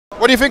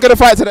What do you think of the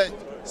fight today?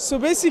 So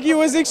basically it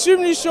was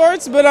extremely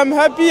short, but I'm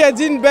happy I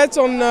didn't bet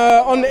on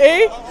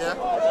Haye.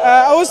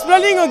 Yeah. I was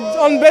planning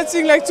on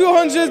betting like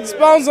 200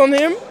 pounds on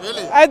him.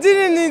 Really? I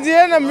didn't in the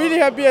end. I'm really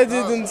happy I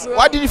didn't.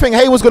 Why did you think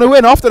Haye was going to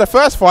win after the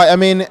first fight? I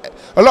mean,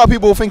 a lot of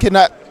people were thinking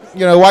that,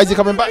 you know, why is he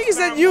coming back? The thing is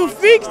that you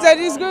think that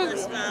he's good.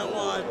 Best man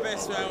won,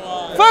 best man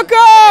won. Fuck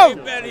off!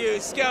 Bellew,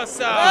 Scout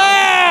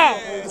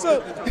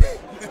So,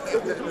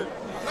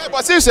 No,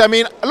 but seriously, I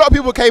mean, a lot of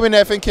people came in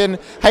there thinking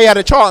Haye had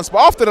a chance, but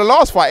after the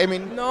last fight, I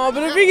mean... no,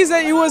 but the thing is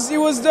that he was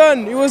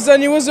done. He was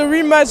done. It was a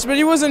rematch, but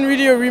it wasn't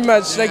really a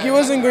rematch. Like, he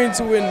wasn't going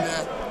to win.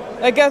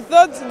 Like, I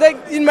thought, like,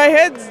 in my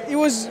head, it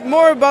was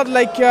more about,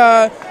 like,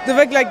 the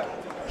fact, like,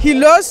 he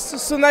lost,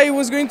 so now he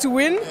was going to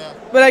win,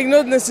 but, like,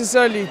 not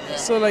necessarily.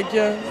 So, like,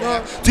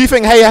 no. Do you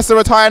think Haye has to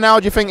retire now?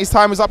 Do you think his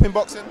time is up in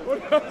boxing?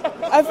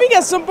 I think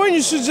at some point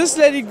you should just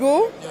let it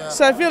go.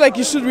 So I feel like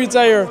you should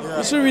retire.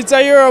 You should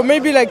retire, or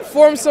maybe like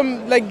form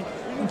some, like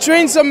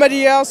train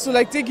somebody else to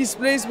like take his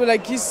place. But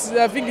like I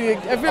feel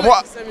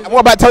like. What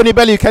about Tony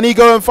Bellew? Can he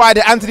go and fight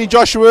the Anthony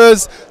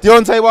Joshua's,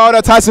 Deontay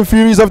Wilder, Tyson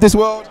Furies of this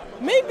world?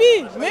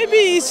 Maybe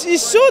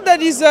he's showed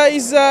that he's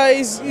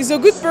a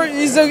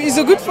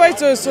good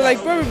fighter. So like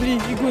probably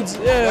he could.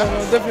 Yeah,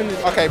 no, definitely.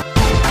 Okay.